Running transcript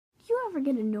ever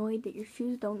get annoyed that your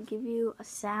shoes don't give you a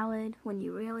salad when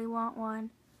you really want one?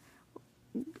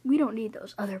 We don't need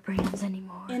those other brands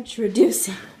anymore.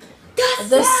 Introducing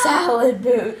the salad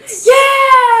boots.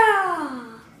 Yeah!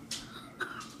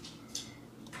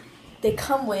 They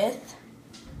come with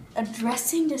a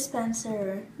dressing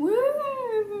dispenser.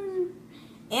 Woo!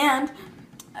 And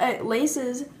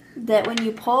laces that when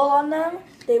you pull on them,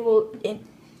 they will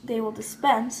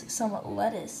dispense some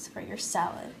lettuce for your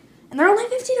salad. And they're only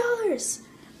 $50.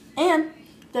 And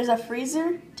there's a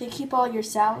freezer to keep all your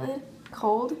salad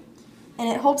cold. And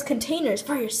it holds containers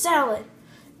for your salad.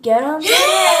 Get them today.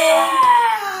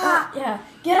 Yeah.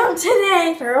 Get them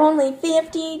today for only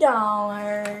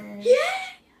 $50. Yeah!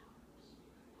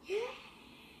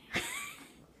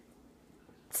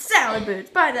 Salad boots.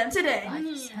 Buy them today. Buy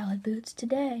the salad boots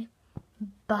today.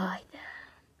 Buy them.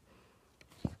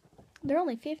 They're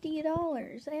only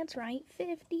 $50. That's right,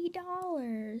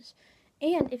 $50.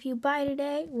 And if you buy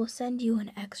today, we'll send you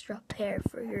an extra pair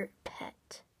for your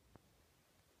pet.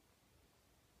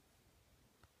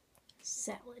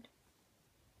 Salad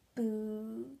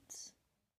boots.